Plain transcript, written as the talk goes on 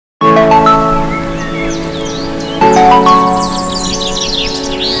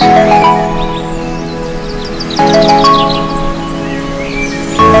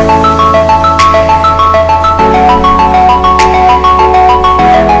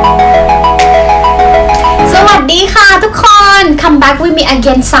welcome back with me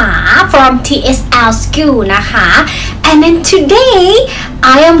again Sa from TSL School นะคะ and then today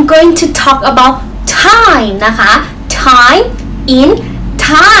I am going to talk about time นะคะ time in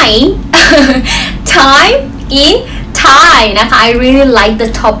Thai time in Thai นะคะ I really like the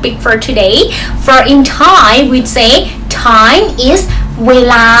topic for today for in Thai we say time is เว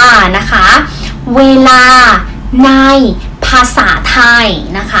ลานะคะเวลาในภาษาไทย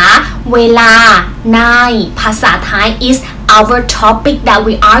นะคะเวลาในภาษาไทย is our topic that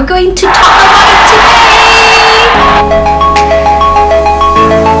we are going to talk about today.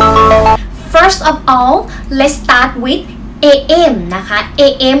 First of all, let's start with AM นะคะ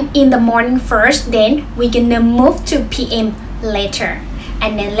AM in the morning first, then we gonna move to PM later.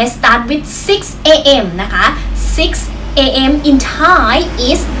 And then let's start with 6 AM นะคะ 6 AM in Thai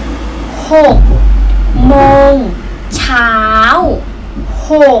is 6 โมงเช้า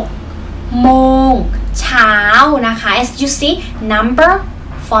6 โมงเช้านะคะ as you see number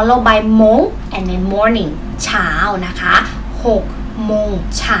followed by โมง and then morning เช้านะคะ6 โมง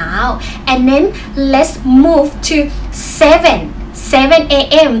เช้า and then let's move to 7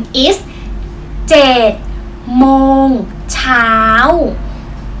 a.m. is 7 โมงเช้า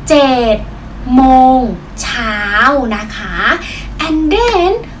7 โมงเช้านะคะ and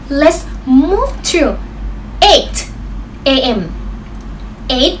then let's move to 8 a.m.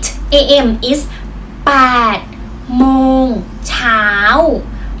 8 a.m. is 8 โมงเช้า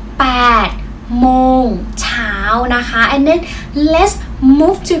8 โมงเช้านะคะ and then let's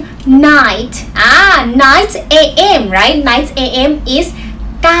move to night 9 a.m. right 9 a.m. is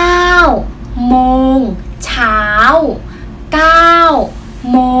 9 โมงเช้า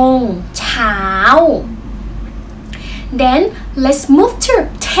9 โมงเช้า then let's move to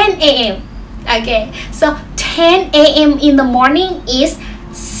 10 a.m. okay so 10 a.m. in the morning is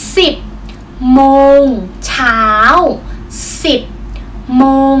 10 โมงเช้า10 โม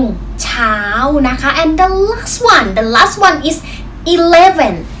งเช้านะคะ and the last one is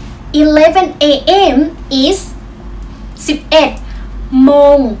 11 a.m. is 11 โม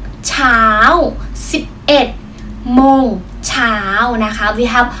งเช้า11 โมงเช้านะคะ we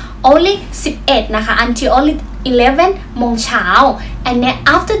have only 11นะคะ until only 11 โมงเช้า and then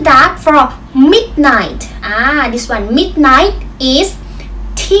after that for midnight this one midnight is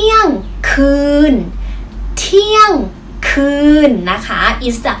เที่ยงคืนนะคะ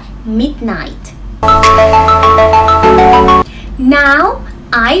is the midnight now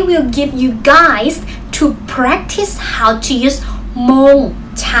I will give you guys to practice how to use โมง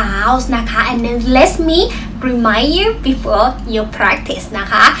เช้านะคะ and then let me remind you before you practice นะ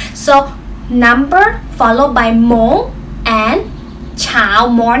คะ so number followed by โมง and เช้า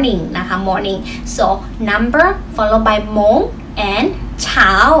morning นะคะ morning so number followed by โมง and เช้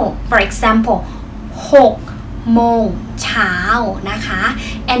า for example 6 โมงเช้านะคะ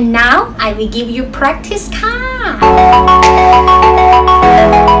and now I will give you practice ค่ะ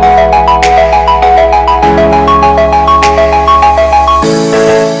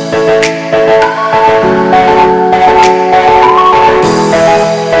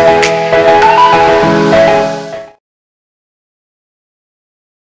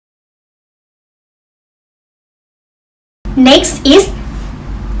next is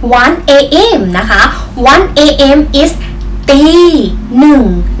 1 a.m. นะคะ 1 a.m. is ตีหนึ่ง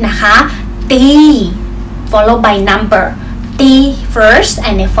นะคะตี followed by number ตี first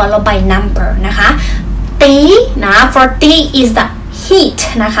and then followed by number นะคะตีนะ for ตี is the heat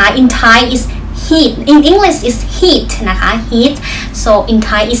นะคะ in Thai is heat in English is heat นะคะ heat so in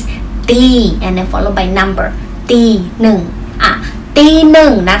Thai is ตี and then followed by number ตีหนึ่งตีหนึ่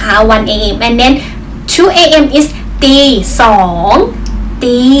งนะคะ 1 a.m. and then 2 a.m. is ตีส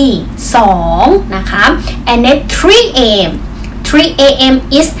องนะคะ and then 3 a.m.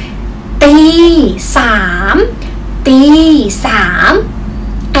 is ตีสาม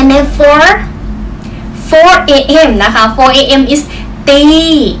and then 4 a.m.นะคะ 4 a.m. is ตี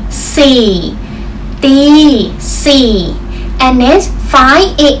สี่ and then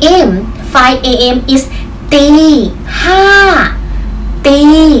 5 a.m. is ตีห้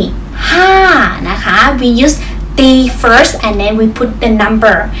านะคะ we use ตี first and then we put the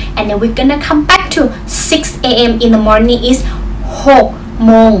number and then we're gonna come back to 6 a.m. in the morning is 6 โ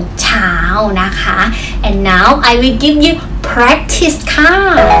มงเช้านะคะ and now I will give you practice ค่ะ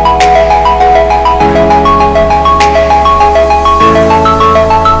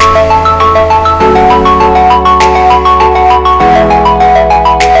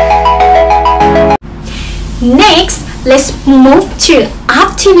next let's move to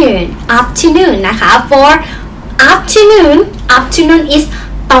afternoon นะคะ for afternoon is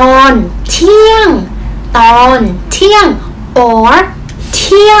ตอนเที่ยง or เ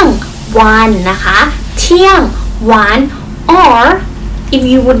ที่ยงวันนะคะเที่ยงวัน or if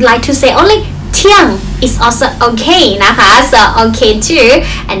you would like to say only เที่ยง is also okay นะคะ so okay too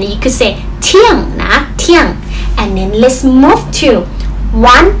and then you could say เที่ยงนะเที่ยง and then let's move to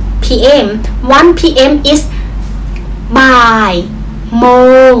 1 p.m. 1 p.m. is บ่ายโม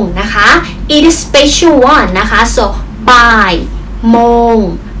งนะคะ it is special one นะคะ so บ่ายโมง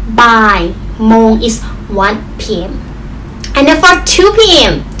บ่ายโมง is 1 p.m. and then for 2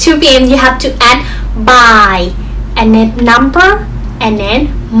 p.m. 2 p.m. you have to add บ่าย and then number and then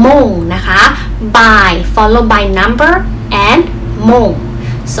โมงนะคะบ่าย followed by number and โมง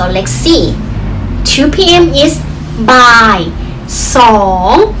so let's see 2 p.m. is บ่าย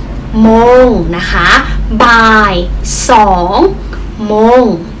2โมงนะคะบ่าย2โมง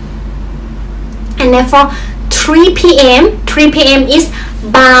and then for 3 p.m. 3 p.m. is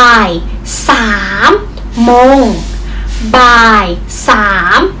บ่าย3โมงบ่าย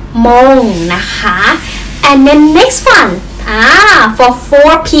3โมงนะคะ and then next one for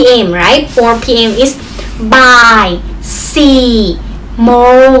 4 p.m. right 4 p.m. is บ่าย4โม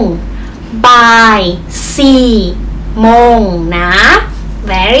งบ่าย4โมงนะ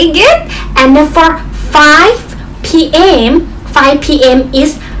very good and then for 5 p.m. 5 p.m.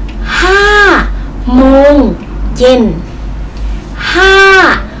 is 5โมงเย็น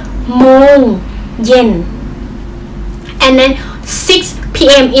5โมงเย็น and then 6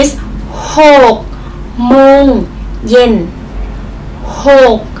 p.m. is 6โมงเย็น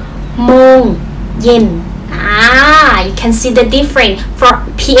6โมงเย็นyou can see the difference for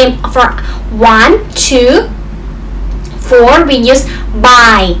p.m. for 1 2 4 we use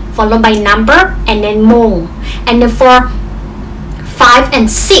by followed by number and then โมง and then for 5 and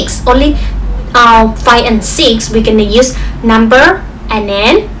 6 only 5 and 6 we're gonna use number and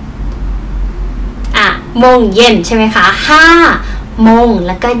then โมงเย็นใช่ไหมคะ5โมงแ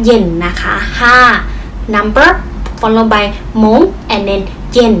ล้วก็เย็นนะคะ5 number followed by โมง and then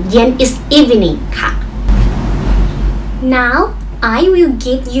เย็น is evening ค่ะ now I will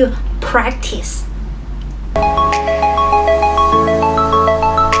give you practice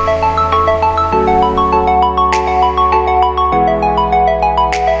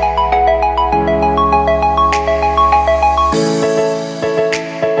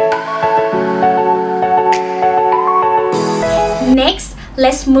next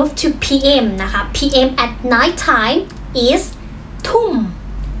let's move to p.m. นะคะ p.m. at night time is ทุ่ม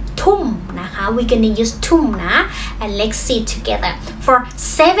นะคะ we're gonna use ทุ่มนะ and let's see together for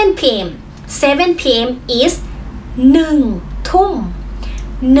 7 p.m. 7 p.m. is ทุ่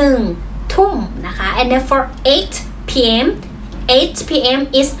มนะคะ and then for 8 p.m. 8 p.m.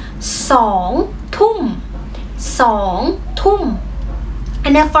 is ทุ่ม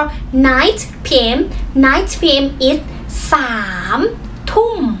and then for 9 p.m. 9 p.m. is 3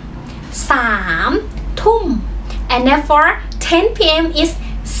 ทุ่มand then for 10 p.m. is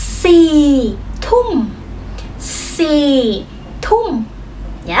 4 ทุ่ม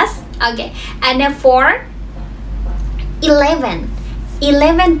yes okay and then for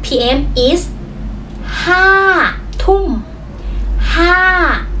 11 p.m. is 5 ทุ่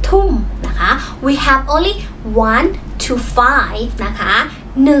มนะคะ we have only 1 to 5 นะคะ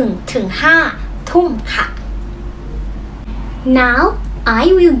1ถึง5ทุ่มค่ะ now I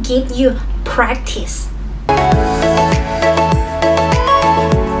will give you practice